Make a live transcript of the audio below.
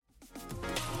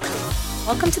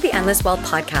Welcome to the Endless Wealth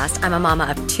Podcast. I'm a mama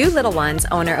of two little ones,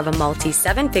 owner of a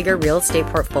multi-seven-figure real estate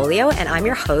portfolio, and I'm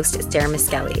your host, Sarah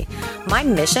Miskelly. My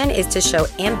mission is to show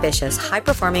ambitious,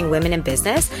 high-performing women in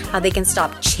business how they can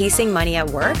stop chasing money at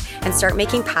work and start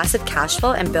making passive cash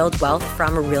flow and build wealth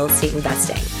from real estate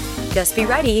investing. Just be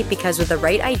ready, because with the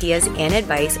right ideas and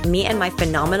advice me and my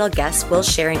phenomenal guests will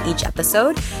share in each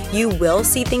episode, you will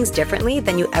see things differently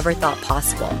than you ever thought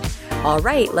possible. All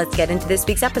right, let's get into this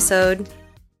week's episode.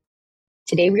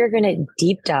 Today, we are going to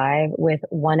deep dive with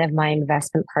one of my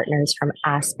investment partners from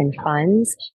Aspen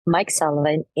Funds, Mike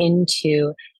Sullivant,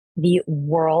 into the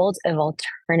world of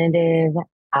alternative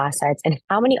assets and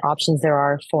how many options there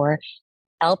are for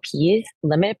LPs,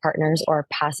 limited partners, or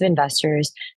passive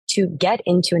investors to get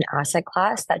into an asset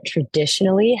class that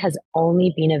traditionally has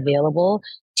only been available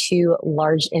to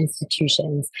large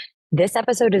institutions. This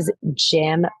episode is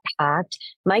jam-packed.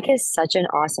 Mike is such an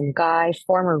awesome guy,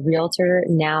 former realtor,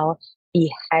 now the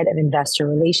head of investor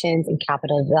relations and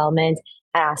capital development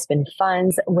at Aspen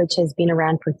Funds, which has been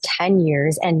around for 10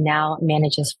 years and now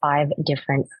manages 5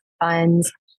 different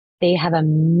funds. They have a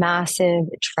massive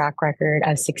track record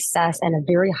of success and a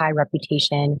very high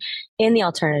reputation in the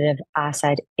alternative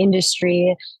asset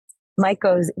industry. Mike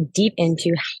goes deep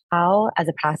into how, as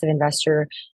a passive investor,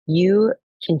 you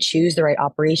can choose the right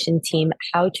operation team,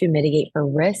 how to mitigate for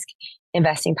risk,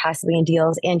 investing passively in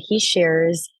deals, and he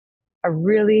shares a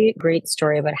really great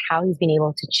story about how he's been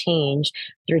able to change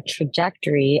the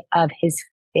trajectory of his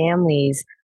family's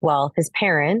wealth, his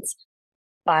parents,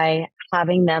 by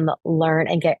having them learn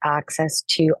and get access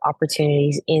to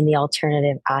opportunities in the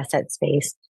alternative asset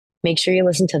space. Make sure you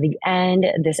listen to the end.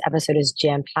 This episode is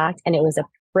jam-packed, and it was a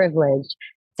privilege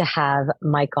to have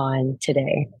Mike on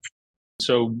today.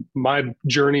 So my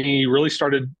journey really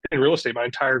started in real estate. My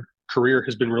entire career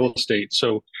has been real estate.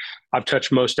 So I've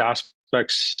touched most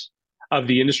aspects of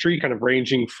the industry, kind of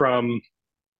ranging from,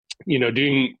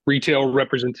 doing retail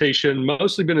representation,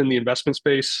 mostly been in the investment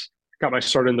space. Got my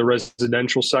start in the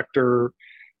residential sector,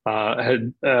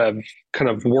 had kind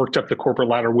of worked up the corporate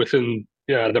ladder within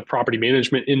the property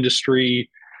management industry,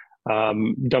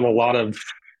 done a lot of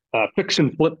fix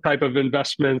and flip type of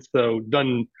investments, though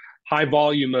done high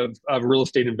volume of real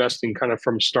estate investing kind of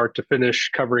from start to finish,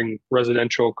 covering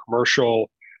residential, commercial,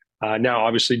 now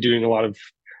obviously doing a lot of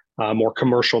more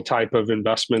commercial type of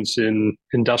investments in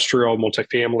industrial,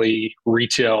 multifamily,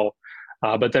 retail.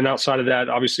 But then outside of that,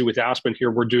 obviously with Aspen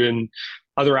here, we're doing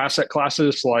other asset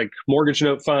classes like mortgage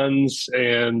note funds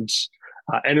and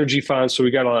energy funds. So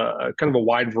we got a kind of a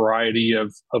wide variety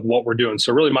of what we're doing.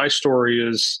 So really my story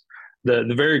is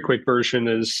the very quick version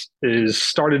is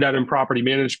started out in property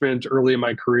management early in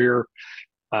my career,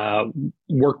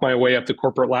 worked my way up the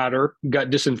corporate ladder, got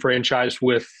disenfranchised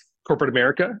with corporate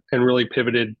America and really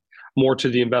pivoted more to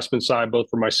the investment side, both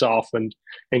for myself and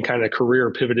kind of career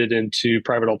pivoted into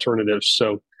private alternatives.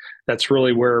 So that's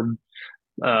really where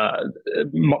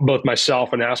both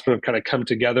myself and Aspen have kind of come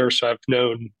together. So I've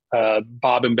known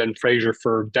Bob and Ben Fraser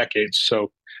for decades.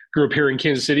 So grew up here in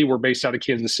Kansas City. We're based out of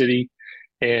Kansas City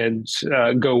and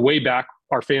go way back.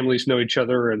 Our families know each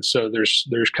other. And so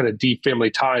there's kind of deep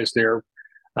family ties there.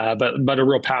 But a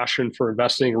real passion for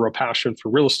investing, a real passion for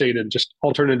real estate and just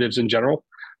alternatives in general.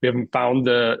 We haven't found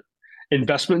the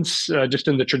investments just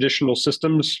in the traditional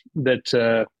systems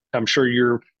that I'm sure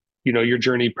your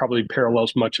journey probably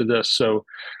parallels much of this. So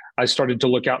I started to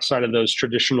look outside of those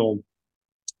traditional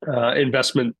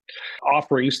investment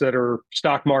offerings that are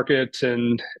stock market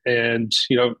and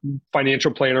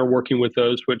financial planner, working with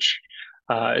those, which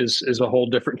is a whole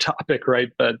different topic, right?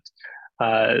 But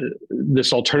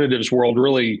this alternatives world,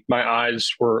 really, my eyes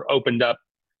were opened up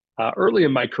early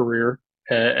in my career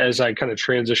as I kind of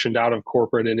transitioned out of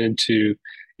corporate and into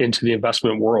the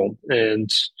investment world. And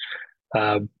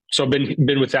so I've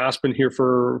been with Aspen here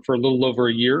for a little over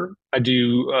a year. I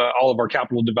do all of our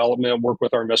capital development, work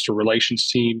with our investor relations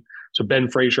team. So Ben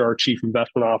Fraser, our chief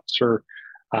investment officer,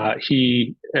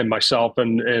 he and myself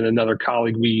and another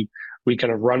colleague, we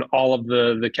kind of run all of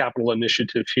the capital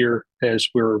initiative here as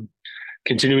we're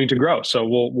continuing to grow. So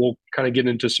we'll kind of get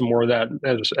into some more of that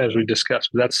as we discuss.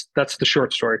 But that's the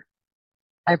short story.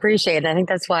 I appreciate it. I think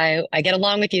that's why I get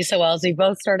along with you so well. So we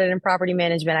both started in property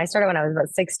management. I started when I was about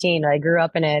 16. I grew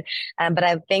up in it. But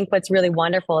I think what's really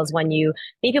wonderful is when you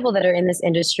meet people that are in this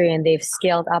industry and they've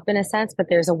scaled up in a sense, but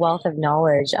there's a wealth of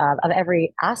knowledge of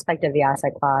every aspect of the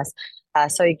asset class.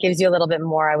 So it gives you a little bit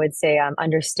more, I would say,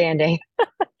 understanding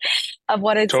of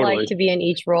what it's like to be in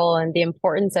each role and the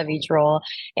importance of each role.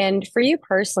 And for you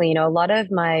personally, a lot of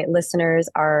my listeners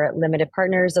are limited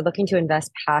partners. They're looking to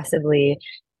invest passively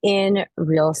in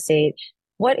real estate.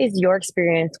 What is your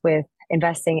experience with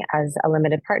investing as a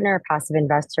limited partner, a passive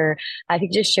investor. If you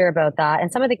could just share about that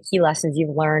and some of the key lessons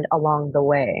you've learned along the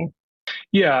way.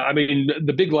 Yeah, I mean,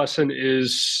 the big lesson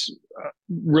is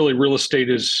really real estate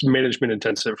is management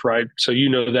intensive, right? So you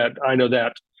know that, I know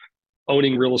that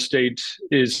owning real estate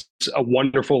is a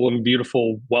wonderful and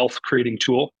beautiful wealth creating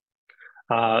tool.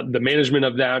 The management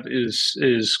of that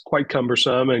is quite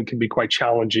cumbersome and can be quite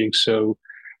challenging. So,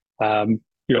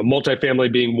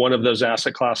 multifamily being one of those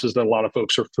asset classes that a lot of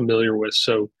folks are familiar with.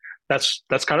 So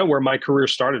that's kind of where my career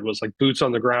started, was like boots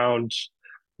on the ground,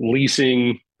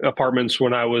 leasing apartments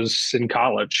when I was in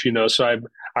college. So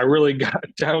I really got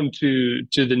down to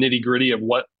the nitty gritty of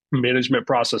what management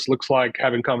process looks like,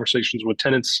 having conversations with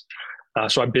tenants.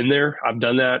 So I've been there, I've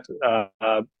done that.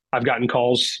 I've gotten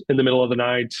calls in the middle of the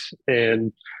night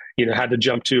and, had to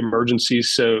jump to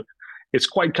emergencies. So it's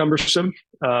quite cumbersome.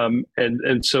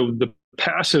 And so the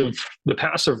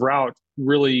passive route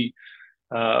really,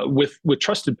 with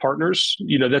trusted partners,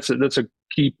 that's a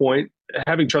key point.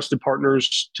 Having trusted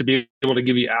partners to be able to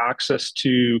give you access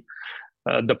to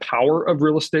the power of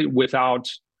real estate without,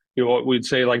 what we'd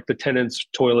say like the tenants,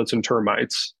 toilets, and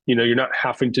termites. You're not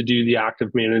having to do the active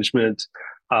management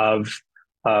of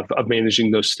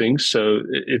managing those things. So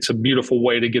it's a beautiful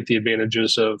way to get the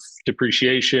advantages of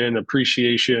depreciation,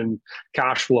 appreciation,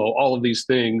 cash flow, all of these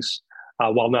things,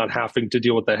 while not having to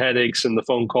deal with the headaches and the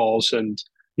phone calls and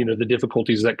the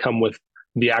difficulties that come with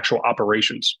the actual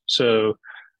operations. So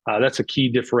that's a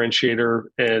key differentiator.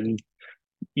 And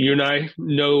you and I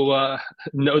know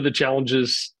the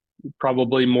challenges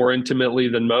probably more intimately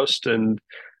than most. And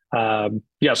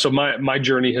so my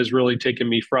journey has really taken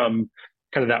me from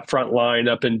kind of that front line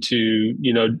up into,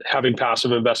 having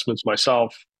passive investments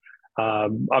myself.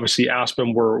 Obviously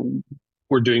Aspen,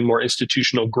 we're doing more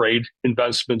institutional grade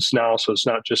investments now. So it's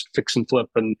not just fix and flip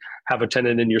and have a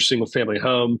tenant in your single family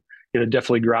home,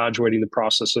 definitely graduating the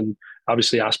process. And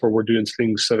obviously Aspen, we're doing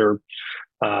things that are,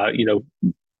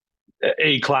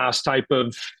 A-class type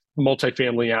of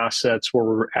multifamily assets where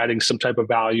we're adding some type of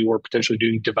value or potentially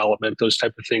doing development, those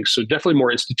type of things. So definitely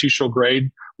more institutional grade,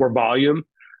 more volume,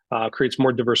 creates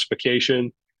more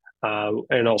diversification,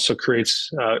 and also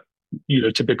creates,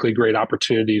 typically great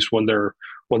opportunities when they're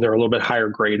a little bit higher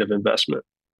grade of investment.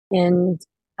 And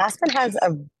Aspen has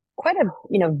quite a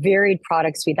varied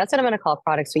product suite. That's what I'm going to call a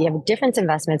product suite. You have different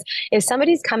investments. If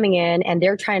somebody's coming in and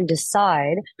they're trying to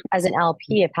decide as an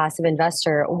LP, a passive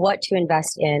investor, what to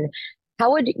invest in,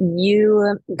 how would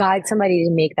you guide somebody to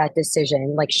make that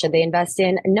decision? Like, should they invest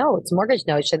in notes, mortgage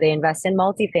notes? Should they invest in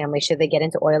multifamily? Should they get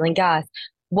into oil and gas?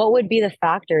 What would be the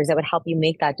factors that would help you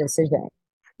make that decision?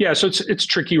 Yeah, so it's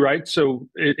tricky, right? So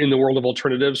in the world of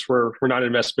alternatives, we're not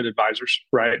investment advisors,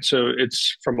 right? So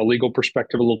it's, from a legal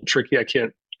perspective, a little tricky. I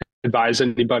can't advise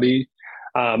anybody,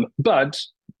 but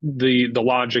the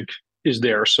logic is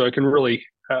there. So I can really,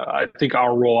 I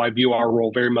view our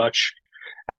role very much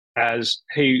as,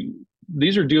 hey,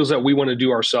 these are deals that we want to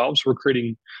do ourselves. We're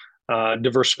creating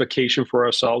diversification for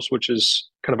ourselves, which is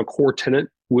kind of a core tenet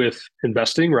with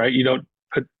investing, right? You don't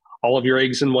put all of your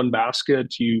eggs in one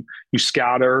basket. You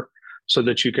scatter so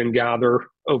that you can gather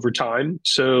over time.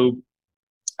 So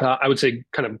I would say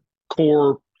kind of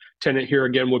core tenet here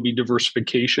again would be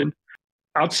diversification.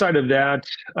 Outside of that,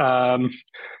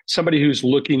 somebody who's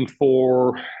looking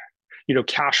for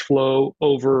cash flow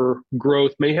over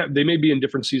growth they may be in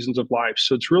different seasons of life.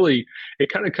 So it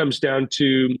kind of comes down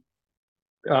to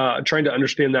trying to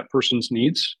understand that person's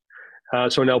needs.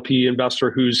 So an LP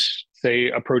investor who's, say,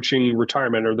 approaching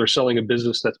retirement, or they're selling a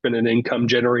business that's been an income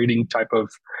generating type of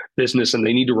business and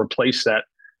they need to replace that,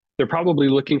 they're probably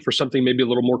looking for something maybe a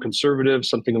little more conservative,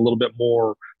 something a little bit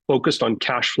more focused on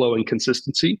cash flow and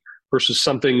consistency, versus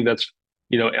something that's,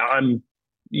 I'm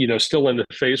still in the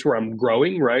phase where I'm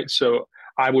growing, right? So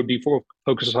I would be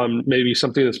focused on maybe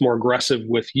something that's more aggressive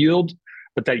with yield,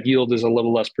 but that yield is a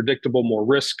little less predictable, more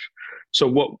risk.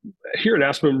 So here at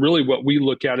Aspen, really what we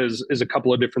look at is a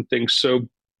couple of different things. So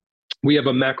we have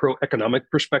a macroeconomic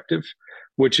perspective,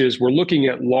 which is we're looking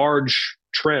at large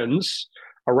trends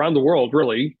around the world,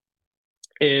 really,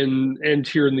 and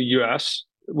here in the US,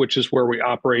 which is where we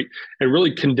operate, and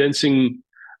really condensing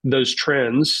those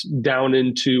trends down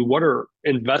into what are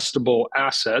investable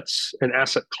assets and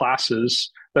asset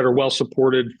classes that are well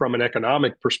supported from an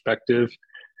economic perspective.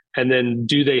 And then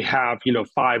do they have,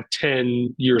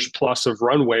 5-10 years plus of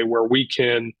runway where we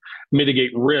can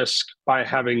mitigate risk by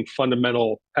having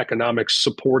fundamental economics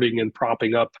supporting and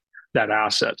propping up that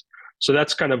asset. So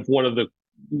that's kind of one of the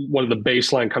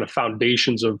baseline kind of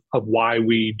foundations of why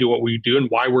we do what we do and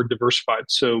why we're diversified.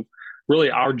 So really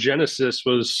our genesis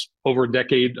was over a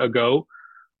decade ago,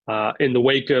 in the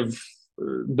wake of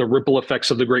the ripple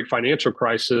effects of the great financial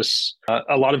crisis,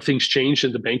 a lot of things changed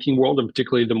in the banking world and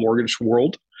particularly the mortgage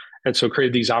world. And so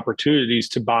created these opportunities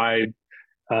to buy,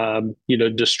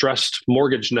 distressed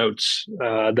mortgage notes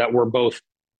that were both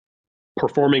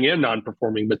performing and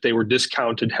non-performing, but they were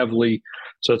discounted heavily.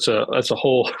 So that's a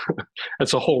whole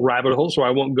that's a whole rabbit hole. So I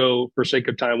won't go, for sake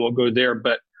of time, won't go there.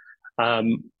 But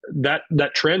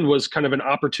that trend was kind of an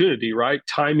opportunity, right?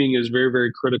 Timing is very,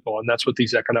 very critical, and that's what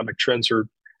these economic trends are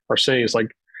saying. Is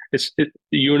like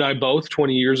you and I both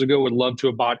 20 years ago would love to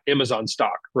have bought Amazon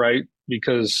stock, right?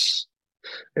 Because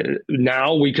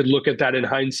now we could look at that in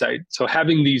hindsight. So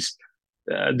having these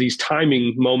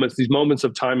timing moments, these moments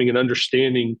of timing and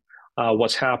understanding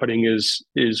what's happening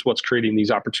is what's creating these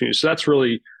opportunities. So that's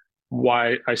really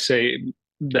why I say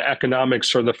the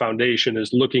economics or the foundation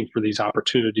is looking for these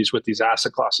opportunities with these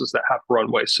asset classes that have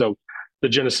runway. So the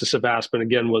genesis of Aspen,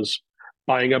 again, was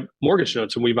buying up mortgage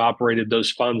notes, and we've operated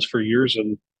those funds for years,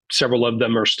 and several of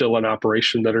them are still in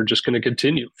operation that are just going to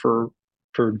continue for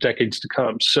decades to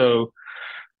come. So,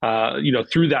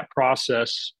 through that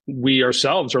process, we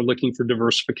ourselves are looking for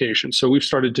diversification. So we've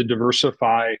started to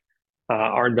diversify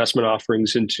our investment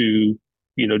offerings into,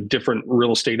 different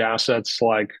real estate assets.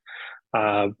 Like,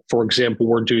 for example,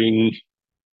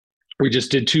 we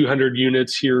just did 200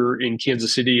 units here in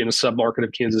Kansas City, in a submarket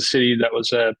of Kansas City. That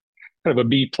was a kind of a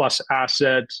B plus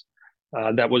asset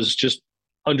that was just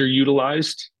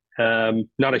underutilized.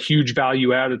 Not a huge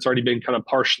value add. It's already been kind of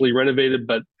partially renovated,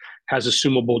 but has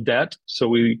assumable debt. So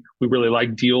we really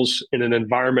like deals in an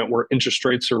environment where interest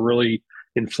rates are really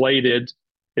inflated.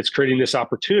 It's creating this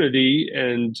opportunity,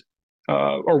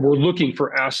 or we're looking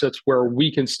for assets where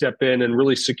we can step in and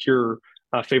really secure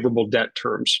favorable debt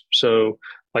terms. So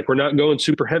like, we're not going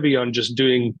super heavy on just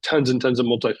doing tons and tons of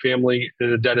multifamily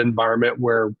in a debt environment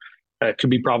where it could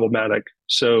be problematic.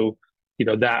 So,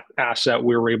 that asset,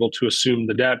 we were able to assume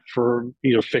the debt for,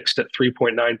 fixed at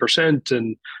 3.9%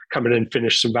 and come in and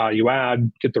finish some value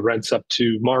add, get the rents up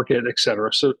to market, et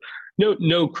cetera. So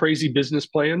no crazy business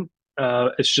plan.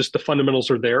 It's just the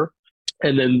fundamentals are there.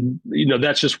 And then,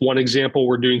 that's just one example.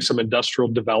 We're doing some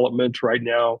industrial development right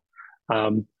now.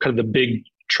 Kind of the big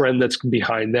trend that's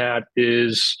behind that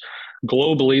is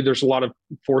globally, there's a lot of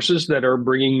forces that are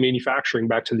bringing manufacturing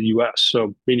back to the U.S.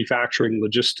 So manufacturing,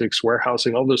 logistics,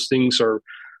 warehousing, all those things are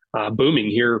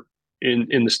booming here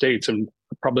in the States. And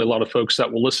probably a lot of folks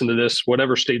that will listen to this,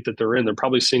 whatever state that they're in, they're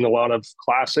probably seeing a lot of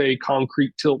Class A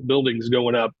concrete tilt buildings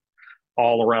going up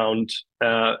all around.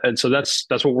 And so that's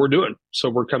what we're doing.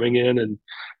 So we're coming in and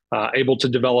able to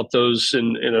develop those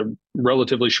in a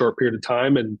relatively short period of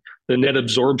time. And the net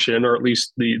absorption, or at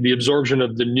least the absorption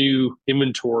of the new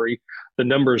inventory, the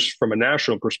numbers from a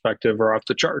national perspective are off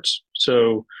the charts.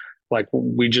 So like,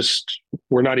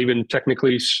 we're not even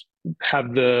technically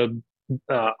have the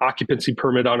occupancy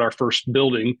permit on our first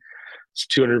building. It's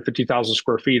 250,000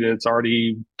 square feet, and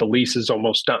the lease is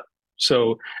almost done.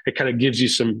 So it kind of gives you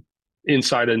some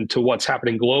insight into what's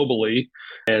happening globally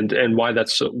and why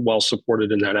that's well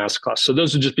supported in that asset class. So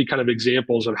those would just be kind of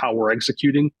examples of how we're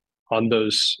executing on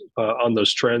those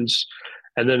trends.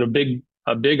 And then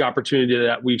a big opportunity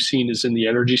that we've seen is in the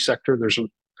energy sector. There's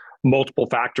multiple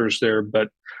factors there, but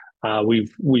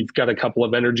we've got a couple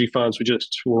of energy funds.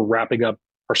 We're wrapping up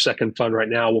our second fund right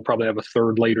now. We'll probably have a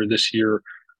third later this year.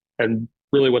 And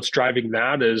really what's driving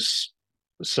that is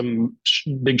some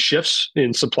big shifts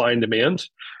in supply and demand,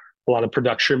 a lot of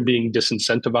production being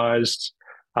disincentivized,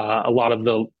 a lot of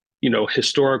the,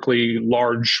 historically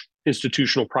large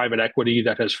institutional private equity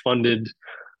that has funded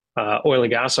oil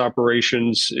and gas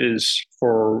operations is,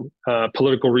 for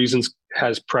political reasons,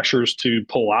 has pressures to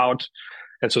pull out.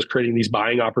 And so it's creating these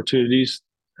buying opportunities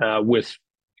with,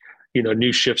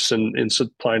 new shifts in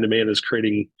supply and demand is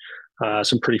creating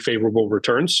some pretty favorable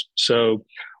returns. So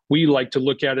we like to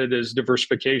look at it as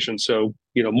diversification. So,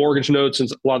 mortgage notes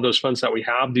and a lot of those funds that we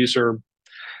have, these are,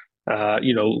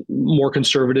 more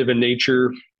conservative in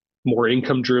nature, more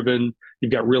income driven.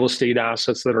 You've got real estate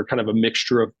assets that are kind of a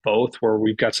mixture of both, where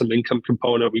we've got some income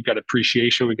component, we've got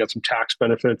appreciation, we've got some tax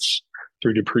benefits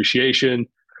through depreciation.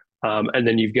 And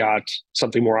then you've got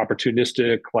something more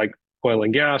opportunistic like oil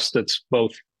and gas that's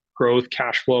both growth,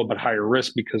 cash flow, but higher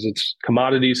risk because it's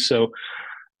commodities. So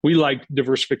we like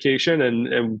diversification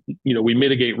and we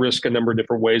mitigate risk a number of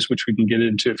different ways, which we can get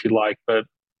into if you like.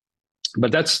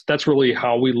 But that's really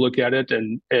how we look at it.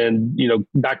 And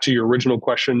back to your original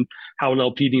question, how an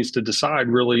LP needs to decide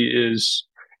really is,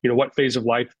 what phase of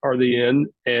life are they in?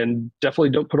 And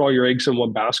definitely don't put all your eggs in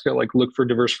one basket. Like, look for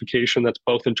diversification that's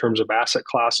both in terms of asset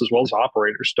class as well as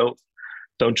operators.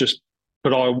 Don't just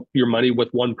put all your money with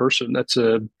one person. That's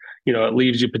it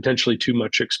leaves you potentially too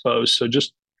much exposed. So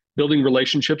just building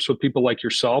relationships with people like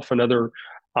yourself and other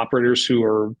operators who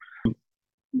are,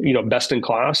 best in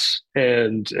class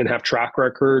and have track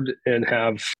record and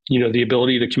have, the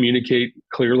ability to communicate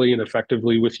clearly and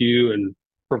effectively with you and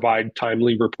provide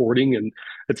timely reporting. And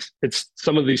it's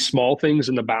some of these small things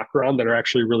in the background that are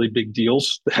actually really big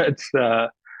deals that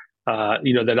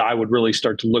that I would really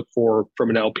start to look for from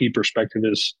an LP perspective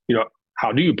is,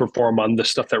 how do you perform on the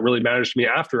stuff that really matters to me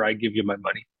after I give you my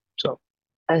money? So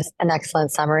that's an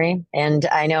excellent summary. And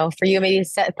I know for you, maybe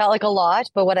it felt like a lot,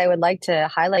 but what I would like to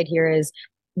highlight here is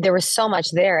there was so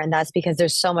much there. And that's because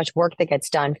there's so much work that gets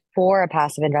done for a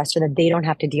passive investor that they don't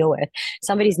have to deal with.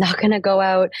 Somebody's not going to go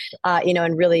out,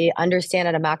 and really understand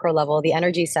at a macro level, the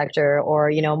energy sector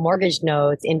or, mortgage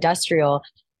notes, industrial.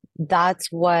 That's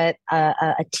what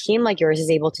a team like yours is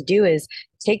able to do is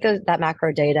take that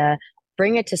macro data,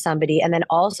 bring it to somebody, and then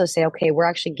also say, okay, we're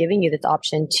actually giving you this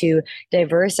option to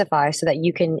diversify so that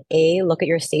you can look at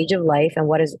your stage of life and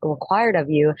what is required of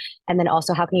you. And then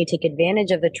also how can you take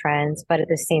advantage of the trends, but at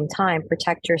the same time,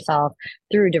 protect yourself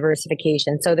through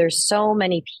diversification. So there's so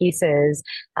many pieces,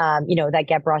 that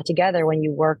get brought together when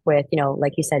you work with,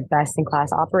 like you said, best in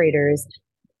class operators.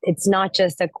 It's not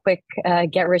just a quick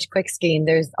get rich quick scheme.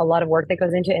 There's a lot of work that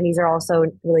goes into it. And these are also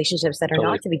relationships that are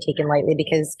totally not to be taken lightly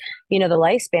because, the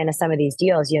lifespan of some of these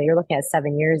deals, you're looking at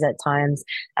 7 years at times.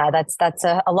 That's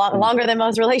a lot longer than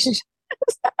most relationships.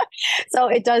 So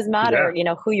it does matter,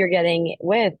 who you're getting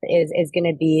with is going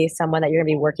to be someone that you're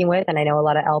going to be working with. And I know a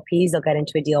lot of LPs, they'll get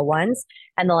into a deal once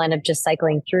and they'll end up just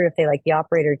cycling through if they like the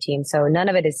operator team. So none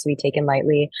of it is to be taken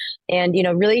lightly. And,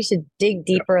 really to dig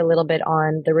deeper a little bit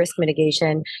on the risk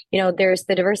mitigation, there's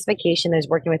the diversification, there's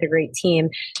working with a great team.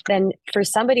 Then for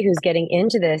somebody who's getting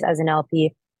into this as an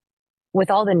LP,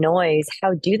 with all the noise,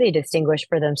 how do they distinguish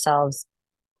for themselves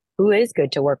who is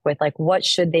good to work with? Like, what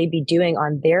should they be doing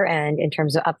on their end in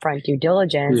terms of upfront due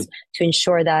diligence to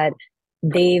ensure that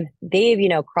they've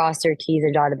crossed their T's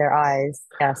or dotted their I's?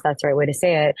 Yes, that's the right way to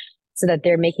say it. So that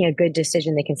they're making a good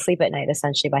decision. They can sleep at night,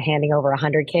 essentially, by handing over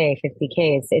 100K,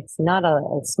 50K. It's not a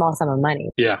small sum of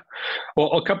money. Yeah.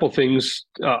 Well, a couple of things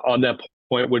on that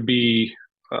point would be,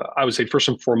 I would say, first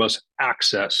and foremost,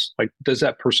 access. Like, does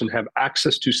that person have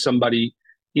access to somebody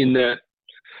in that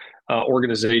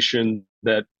organization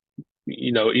that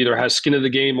either has skin in the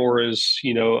game or is,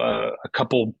 a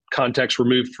couple contacts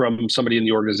removed from somebody in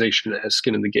the organization that has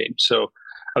skin in the game. So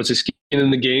I would say skin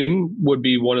in the game would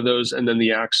be one of those. And then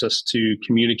the access to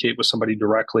communicate with somebody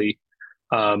directly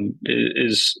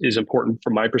is important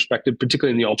from my perspective,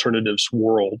 particularly in the alternatives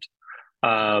world.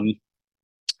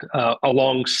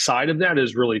 Alongside of that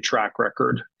is really track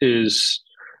record, is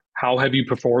how have you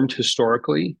performed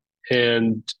historically?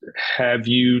 And have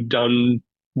you done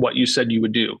what you said you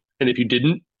would do? And if you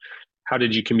didn't, how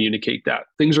did you communicate that?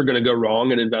 Things are going to go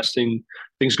wrong in investing.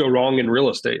 Things go wrong in real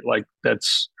estate. Like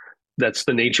that's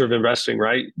the nature of investing,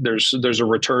 right? There's a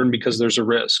return because there's a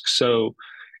risk. So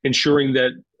ensuring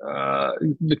that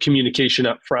the communication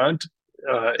up front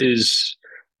is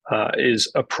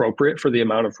appropriate for the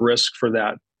amount of risk for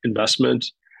that investment,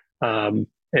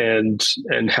 and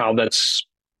how that's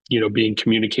being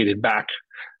communicated back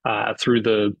through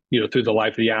the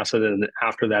life of the asset, and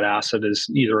after that asset is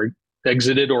either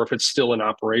exited or if it's still in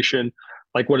operation,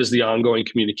 like what does the ongoing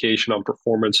communication on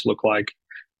performance look like,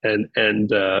 and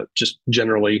just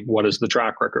generally what does the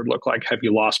track record look like? Have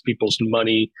you lost people's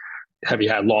money? Have you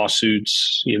had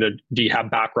lawsuits? Do you have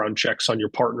background checks on your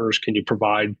partners? Can you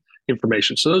provide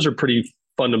information? So those are pretty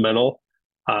fundamental.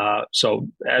 So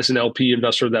as an LP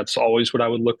investor, that's always what I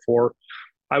would look for.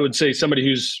 I would say somebody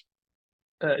who's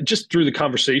just through the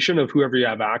conversation of whoever you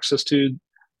have access to,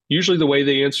 usually the way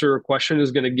they answer a question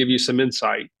is going to give you some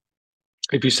insight.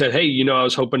 If you said, hey, I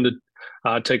was hoping to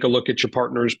take a look at your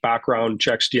partner's background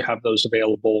checks, do you have those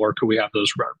available, or could we have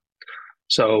those run?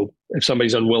 So if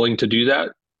somebody's unwilling to do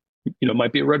that,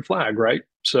 might be a red flag, right?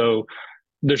 So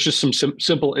there's just some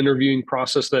simple interviewing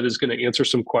process that is going to answer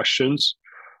some questions.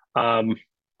 On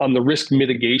the risk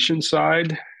mitigation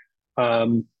side,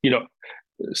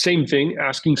 same thing,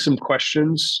 asking some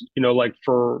questions, like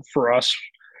for us,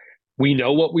 we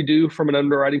know what we do from an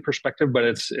underwriting perspective, but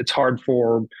it's hard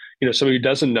for, somebody who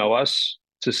doesn't know us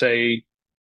to say,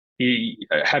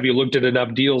 have you looked at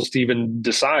enough deals to even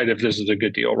decide if this is a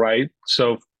good deal, right?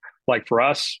 So like for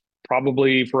us,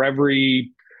 probably for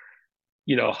every,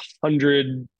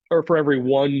 100 or for every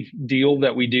one deal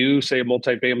that we do, say a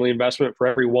multifamily investment, for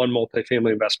every one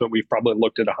multifamily investment, we've probably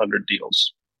looked at 100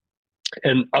 deals.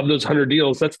 And of those 100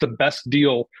 deals, that's the best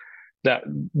deal that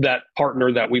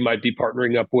partner that we might be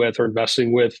partnering up with or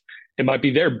investing with, it might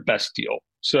be their best deal.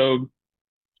 So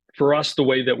for us, the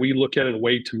way that we look at it, a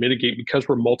way to mitigate, because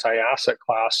we're multi-asset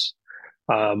class,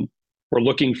 we're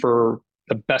looking for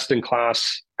the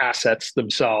best-in-class assets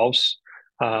themselves.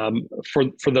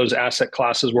 For those asset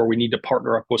classes where we need to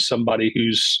partner up with somebody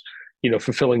who's,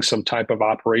 fulfilling some type of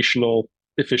operational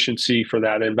efficiency for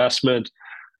that investment.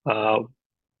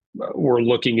 We're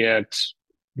looking at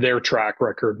their track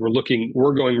record.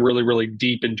 We're going really, really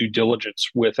deep in due diligence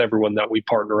with everyone that we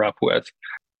partner up with.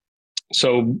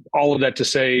 So all of that to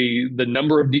say, the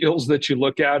number of deals that you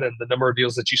look at and the number of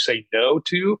deals that you say no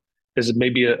to is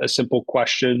maybe a simple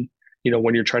question.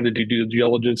 When you're trying to do due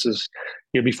diligence is,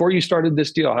 before you started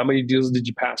this deal, how many deals did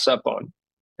you pass up on?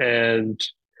 And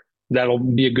that'll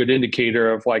be a good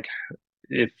indicator of like,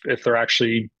 if they're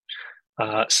actually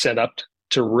set up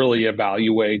to really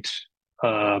evaluate,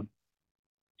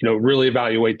 really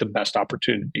evaluate the best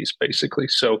opportunities, basically.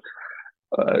 So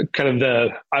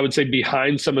I would say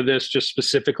behind some of this, just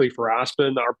specifically for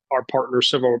Aspen, our partners,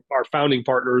 some of our founding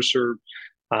partners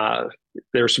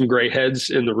there are some gray heads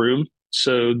in the room.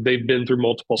 So they've been through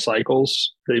multiple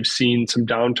cycles. They've seen some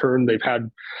downturn. They've had,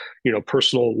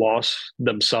 personal loss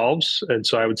themselves. And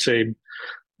so I would say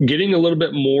getting a little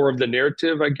bit more of the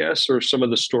narrative, I guess, or some of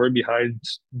the story behind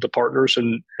the partners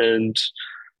and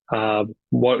how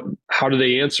do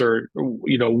they answer,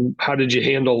 how did you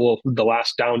handle the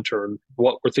last downturn?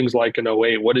 What were things like in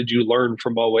 2008? What did you learn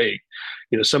from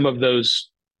 2008? Some of those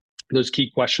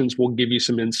key questions will give you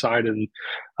some insight in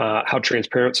how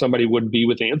transparent somebody would be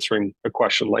with answering a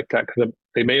question like that, because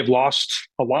they may have lost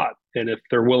a lot. And if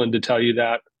they're willing to tell you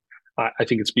that, I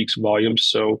think it speaks volumes.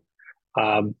 So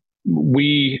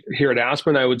we here at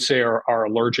Aspen, I would say, are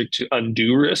allergic to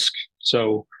undue risk.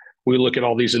 So we look at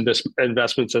all these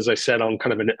investments, as I said, on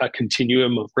kind of a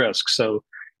continuum of risk. So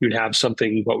you'd have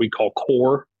something what we call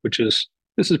core, which is,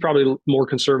 this is probably more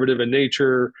conservative in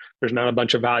nature. There's not a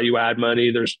bunch of value add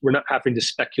money. We're not having to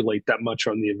speculate that much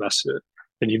on the investment.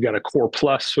 And you've got a core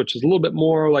plus, which is a little bit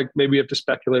more like maybe you have to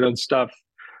speculate on stuff.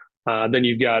 Then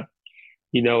you've got,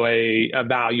 a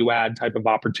value add type of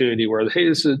opportunity where, hey,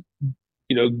 this is,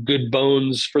 good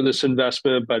bones for this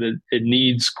investment, but it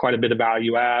needs quite a bit of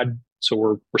value add. So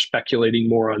we're speculating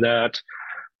more on that.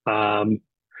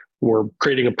 We're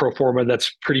creating a pro forma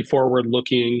that's pretty forward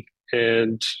looking.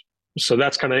 And so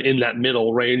that's kind of in that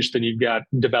middle range. Then you've got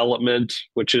development,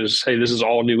 which is, hey, this is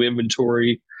all new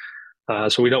inventory.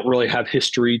 So we don't really have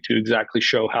history to exactly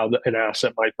show how an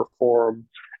asset might perform.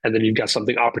 And then you've got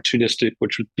something opportunistic,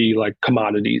 which would be like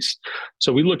commodities.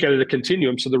 So we look at it a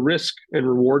continuum. So the risk and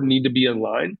reward need to be in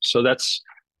line. So that's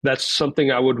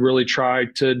something I would really try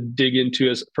to dig into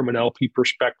as from an LP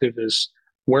perspective is,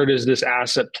 where does this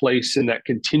asset place in that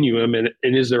continuum? And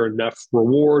is there enough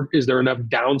reward? Is there enough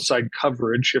downside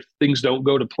coverage? If things don't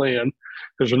go to plan,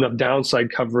 there's enough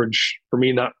downside coverage for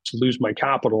me not to lose my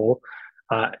capital.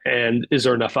 And is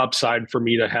there enough upside for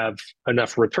me to have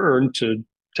enough return to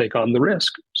take on the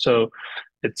risk? So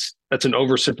that's an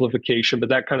oversimplification, but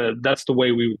that's the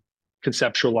way we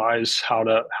conceptualize how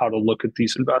to look at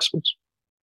these investments.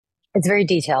 It's very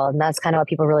detailed, and that's kind of what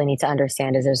people really need to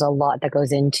understand is there's a lot that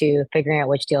goes into figuring out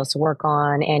which deals to work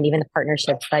on, and even the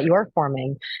partnerships that you're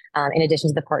forming. In addition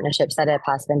to the partnerships that a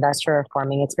passive investor are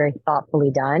forming, it's very thoughtfully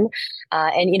done.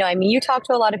 And you talk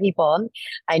to a lot of people.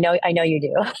 I know you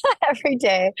do every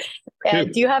day.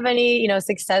 And do you have any,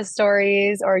 success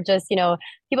stories or just,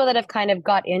 people that have kind of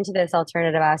got into this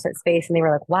alternative asset space and they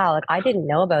were like, wow, like I didn't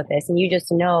know about this, and you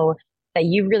just know that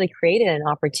you really created an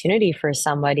opportunity for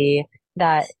somebody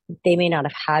that they may not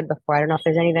have had before? I don't know if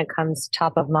there's any that comes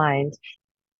top of mind.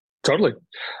 Totally.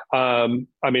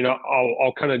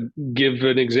 I'll kind of give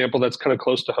an example that's kind of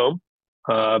close to home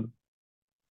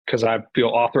because I feel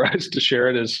authorized to share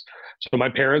it. So my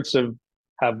parents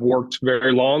have worked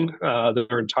very long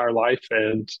their entire life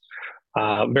and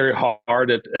very hard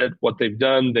at what they've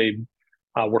done. They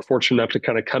were fortunate enough to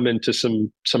kind of come into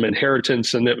some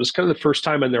inheritance, and it was kind of the first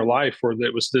time in their life where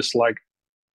it was this like,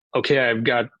 okay, I've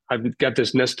got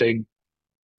this nest egg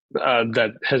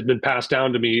that has been passed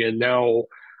down to me, and now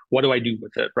what do I do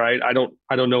with it? Right? I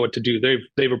don't know what to do.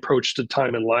 They've approached a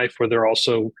time in life where they're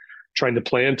also trying to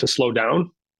plan to slow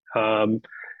down,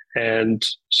 and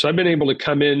so I've been able to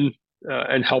come in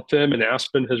and help them. And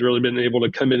Aspen has really been able to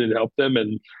come in and help them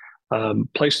and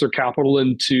place their capital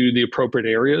into the appropriate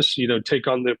areas. Take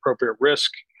on the appropriate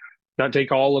risk, not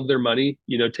take all of their money.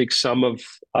 Take some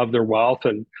of their wealth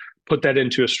and put that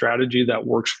into a strategy that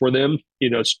works for them.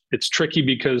 It's tricky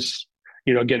because,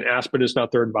 again, Aspen is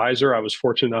not their advisor. I was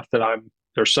fortunate enough that I'm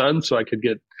their son, so I could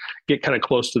get kind of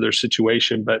close to their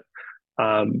situation. But,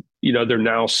 they're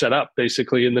now set up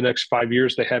basically in the next 5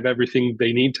 years. They have everything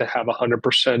they need to have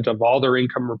 100% of all their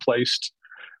income replaced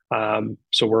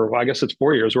So I guess it's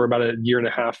 4 years. We're about a year and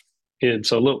a half in.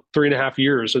 So 3.5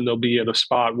 years, and they'll be at a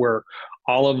spot where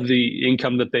all of the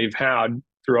income that they've had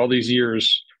through all these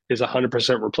years is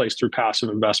 100% replaced through passive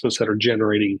investments that are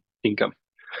generating income.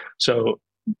 So,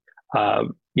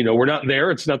 we're not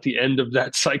there. It's not the end of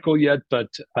that cycle yet, but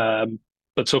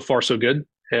so far so good.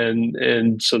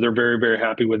 And so they're very, very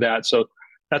happy with that. So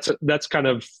that's kind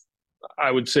of,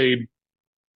 I would say,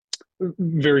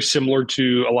 very similar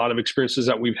to a lot of experiences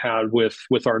that we've had with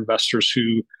our investors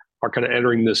who are kind of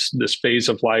entering this phase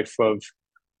of life of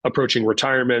approaching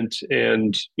retirement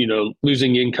and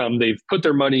losing income. They've put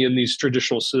their money in these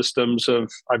traditional systems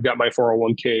of, I've got my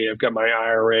 401k, I've got my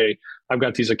IRA, I've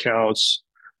got these accounts,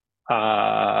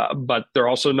 but they're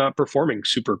also not performing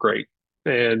super great.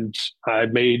 And I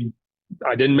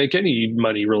didn't make any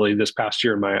money really this past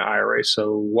year in my IRA.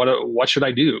 So what should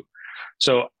I do?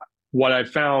 So what I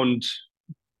found,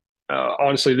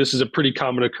 honestly, this is a pretty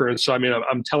common occurrence. So, I mean,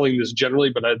 I'm telling this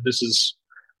generally, but I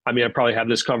probably have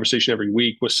this conversation every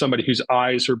week with somebody whose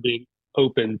eyes are being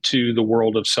open to the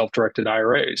world of self-directed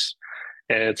IRAs.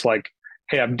 And it's like,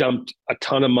 hey, I've dumped a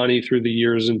ton of money through the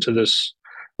years into this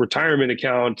retirement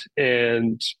account.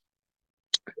 And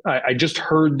I just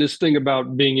heard this thing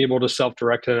about being able to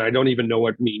self-direct it, and I don't even know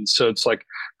what it means. So it's like,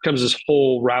 becomes this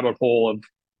whole rabbit hole of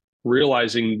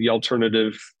realizing the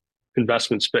alternative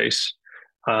investment space.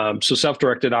 So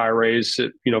self-directed IRAs,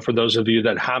 for those of you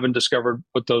that haven't discovered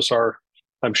what those are,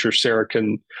 I'm sure Sarah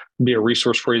can be a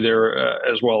resource for you there,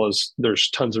 as well as there's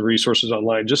tons of resources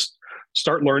online. Just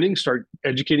start learning, start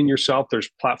educating yourself. There's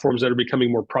platforms that are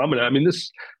becoming more prominent. I mean,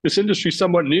 this industry is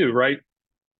somewhat new, right?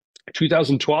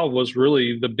 2012 was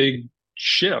really the big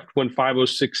shift when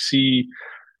 506c,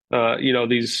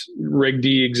 these Reg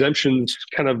D exemptions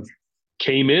kind of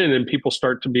came in, and people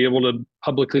start to be able to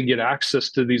publicly get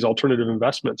access to these alternative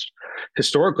investments.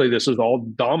 Historically, this is all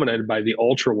dominated by the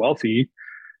ultra wealthy.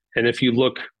 And if you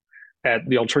look at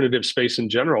the alternative space in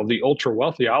general, the ultra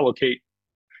wealthy allocate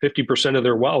 50% of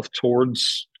their wealth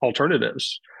towards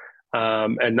alternatives,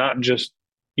 and not just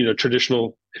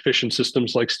traditional efficient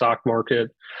systems like stock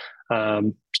market,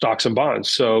 stocks and bonds.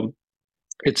 So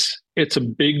it's a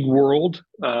big world.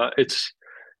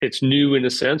 It's new in a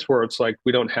sense where it's like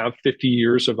we don't have 50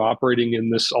 years of operating in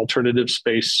this alternative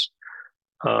space,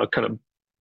 kind of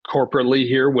corporately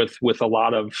here with a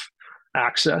lot of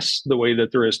access the way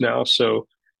that there is now. So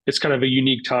it's kind of a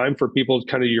unique time for people,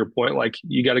 kind of your point, like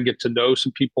you got to get to know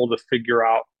some people to figure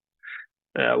out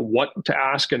what to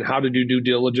ask and how to do due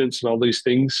diligence and all these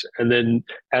things. And then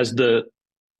as the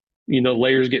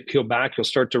layers get peeled back, you'll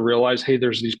start to realize, hey,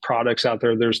 there's these products out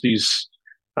there. There's these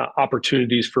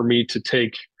opportunities for me to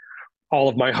take all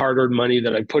of my hard-earned money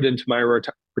that I put into my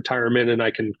retirement, and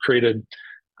I can create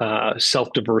a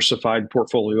self-diversified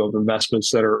portfolio of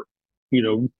investments that are,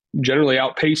 generally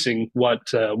outpacing what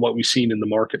we've seen in the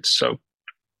markets. So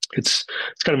it's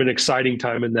kind of an exciting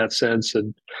time in that sense.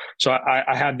 And so I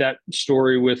had that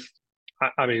story with,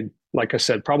 I mean, like I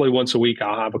said, probably once a week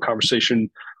I'll have a conversation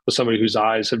with somebody whose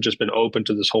eyes have just been open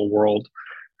to this whole world,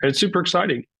 and it's super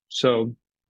exciting. So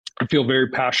I feel very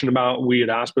passionate about, we at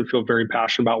Aspen feel very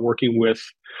passionate about working with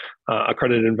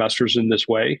accredited investors in this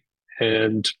way.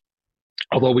 And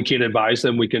although we can't advise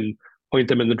them, we can point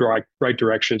them in the right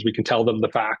directions. We can tell them the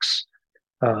facts,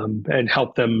 and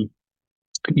help them,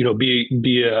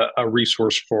 be a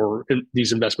resource for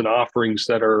these investment offerings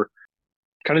that are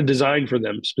kind of designed for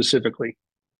them specifically.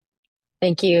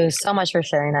 Thank you so much for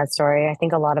sharing that story. I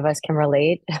think a lot of us can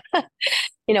relate.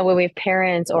 When we have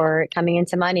parents or coming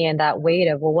into money and that weight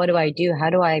of, well, what do I do? How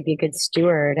do I be a good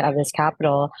steward of this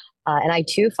capital? And I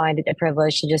too find it a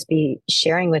privilege to just be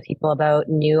sharing with people about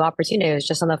new opportunities. I was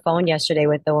just on the phone yesterday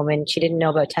with a woman. She didn't know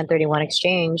about 1031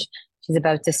 exchange. She's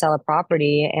about to sell a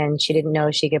property, and she didn't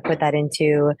know she could put that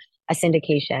into a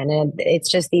syndication. And it's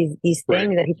just these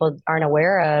things that people aren't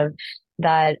aware of,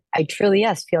 that I truly,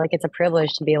 yes, feel like it's a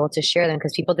privilege to be able to share them,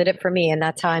 because people did it for me. And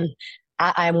that time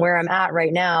I'm where I'm at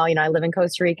right now. I live in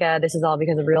Costa Rica. This is all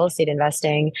because of real estate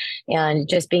investing, and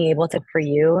just being able to, for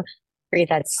you, create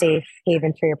that safe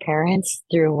haven for your parents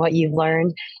through what you've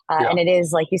learned. And it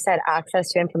is, like you said,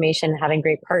 access to information, having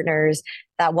great partners.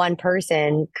 That one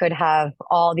person could have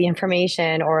all the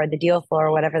information or the deal flow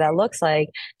or whatever that looks like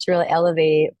to really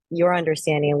elevate your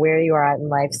understanding of where you are at in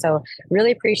life. So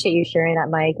really appreciate you sharing that,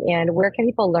 Mike. And where can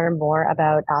people learn more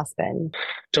about Aspen?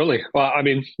 Totally. Well, I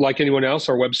mean, like anyone else,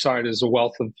 our website is a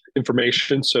wealth of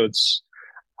information. So it's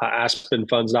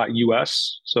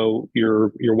aspenfunds.us. So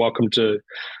you're welcome to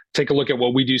take a look at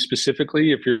what we do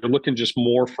specifically. If you're looking just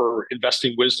more for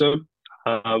investing wisdom,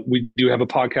 we do have a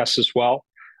podcast as well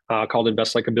called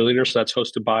Invest Like a Billionaire. So that's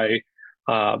hosted by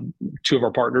two of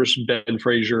our partners, Ben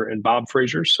Frazier and Bob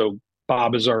Frazier. So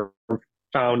Bob is our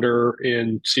founder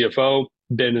and CFO.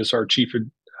 Ben is our chief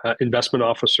investment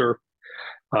officer.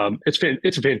 It's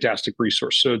a fantastic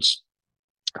resource. So it's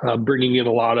bringing in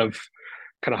a lot of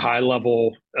kind of high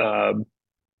level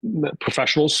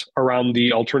professionals around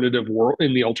the alternative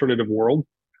world,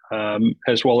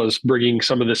 as well as bringing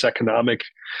some of this economic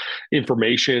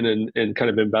information and kind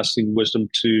of investing wisdom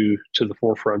to the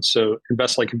forefront. So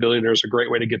Invest Like a Billionaire is a great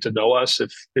way to get to know us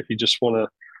if you just want to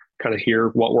kind of hear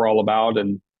what we're all about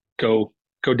and go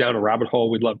down a rabbit hole.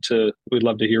 We'd love to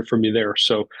hear from you there.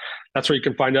 So that's where you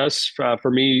can find us.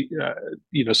 For me,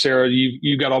 Sarah,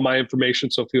 you got all my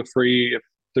information, so feel free if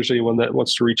there's anyone that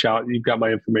wants to reach out. You've got my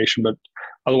information, but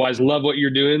otherwise, love what you're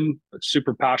doing.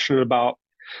 Super passionate about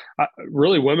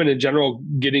really women in general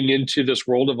getting into this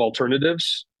world of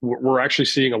alternatives. We're actually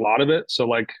seeing a lot of it. So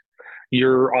like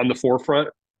you're on the forefront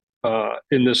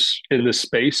in this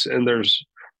space, and there's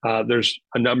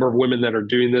a number of women that are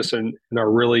doing this and are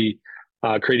really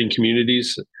creating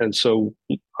communities. And so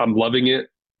I'm loving it,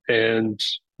 and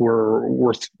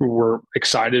we're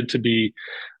excited to be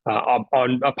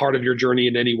on a part of your journey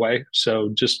in any way. So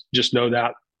just know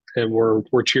that, and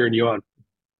we're cheering you on.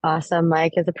 Awesome,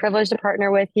 Mike. It's a privilege to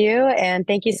partner with you, and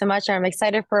thank you so much. I'm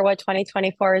excited for what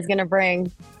 2024 is going to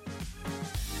bring.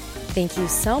 Thank you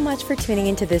so much for tuning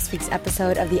into this week's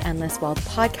episode of the Endless Wealth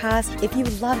Podcast. If you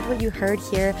loved what you heard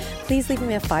here, please leave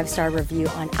me a 5-star review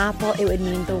on Apple. It would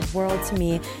mean the world to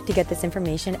me to get this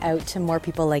information out to more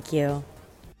people like you.